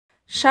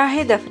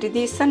شاهد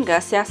افریدي څنګه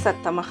سیاست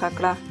ته مخه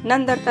کړه؟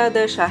 نن درته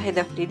د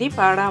شاهد افریدي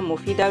په اړه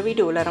مفیده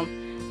ویډیو لرم.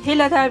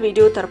 هیله ده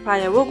ویډیو تر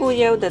پایه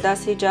وګورئ او د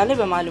داسې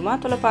جالبه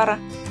معلوماتو لپاره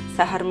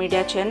سحر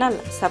میډیا چینل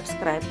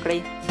سبسکرایب کړئ.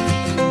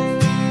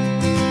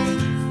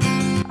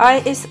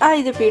 ISI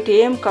د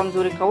PTM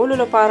کمزوري کولو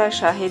لپاره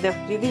شاهد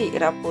افریدي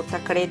راپورته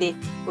کړی دی.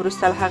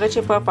 وروسته له هغه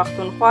چې په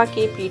پښتونخوا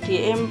کې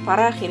PTM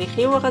پراخې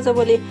ریښې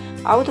وغځولې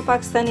او د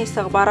پاکستاني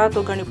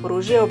استخباراتو ګڼې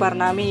پروژې او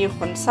برنامې یې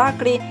خنثی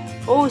کړې،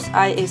 اوس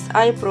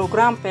ISI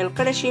پروګرام پیل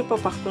کړی چې په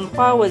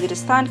پښتونخوا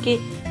وزیرستان کې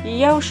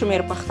یو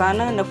شمېر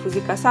پښتانه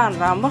نفوذي کسان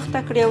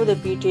رامخته کړي او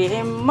د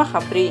PTM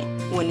مخه پرې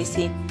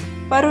ونیسي.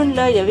 پرون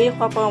له یوې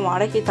خوا په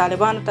ماړه کې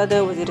طالبانو ته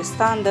د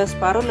وزیرستان د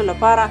سپارلو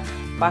لپاره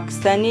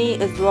پاکستاني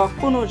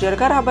ځواکونو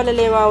جرګه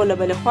رابللې وه او له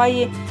بلې خوا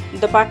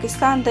یې د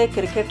پاکستان د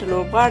کرکټ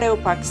لوبغاړي او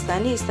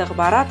پاکستاني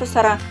استخباراتو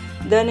سره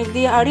د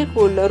نږدې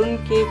اړیکو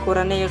لرونکي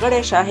کورنۍ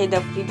غړی شاهد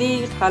افریدي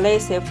خلی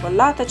سیف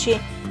الله ته چې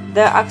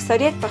د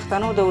اکثریت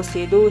پښتنو د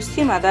اوسېدو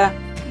سیمه ده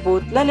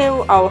بوتللی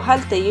او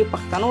هلته یې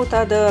پښتنو ته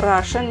د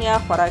راشن یا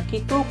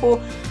خوراکي توکو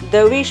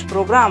د ویش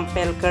پروګرام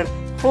پیل کړ.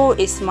 خو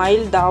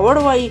اسماعیل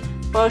داوړ وایي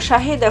په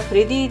شاهد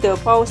افریدي د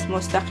پوځ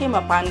مستقیمه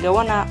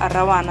پانګونه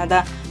روانه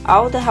ده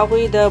او د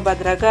هغوی د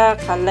بدرګه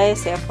قلعه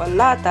سیف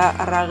الله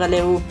ته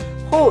راغلی و.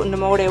 خو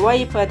نوموړی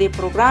وایي په دې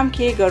پروګرام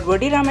کې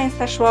ګډوډي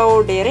رامنځته شوه او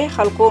ډیری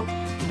خلکو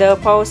د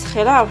پوځ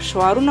خلاف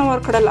شعارونه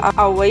ورکړل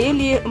او ویل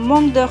یې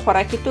موږ د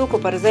خوراکي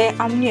توکو پر ځای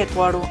امنیت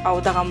غواړو او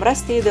دغه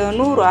مرستې د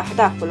نورو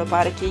اهدافو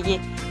لپاره کیږي.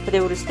 په دې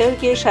وروستیو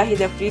کې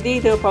شاهد افریدي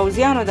د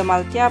پوځیانو د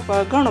ملتیا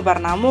په ګڼو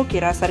برنامو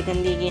کې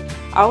راڅرګندیږي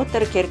او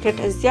تر کرکټ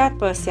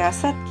زیات په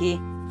سیاست کې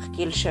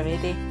ښکیل شوی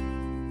دی.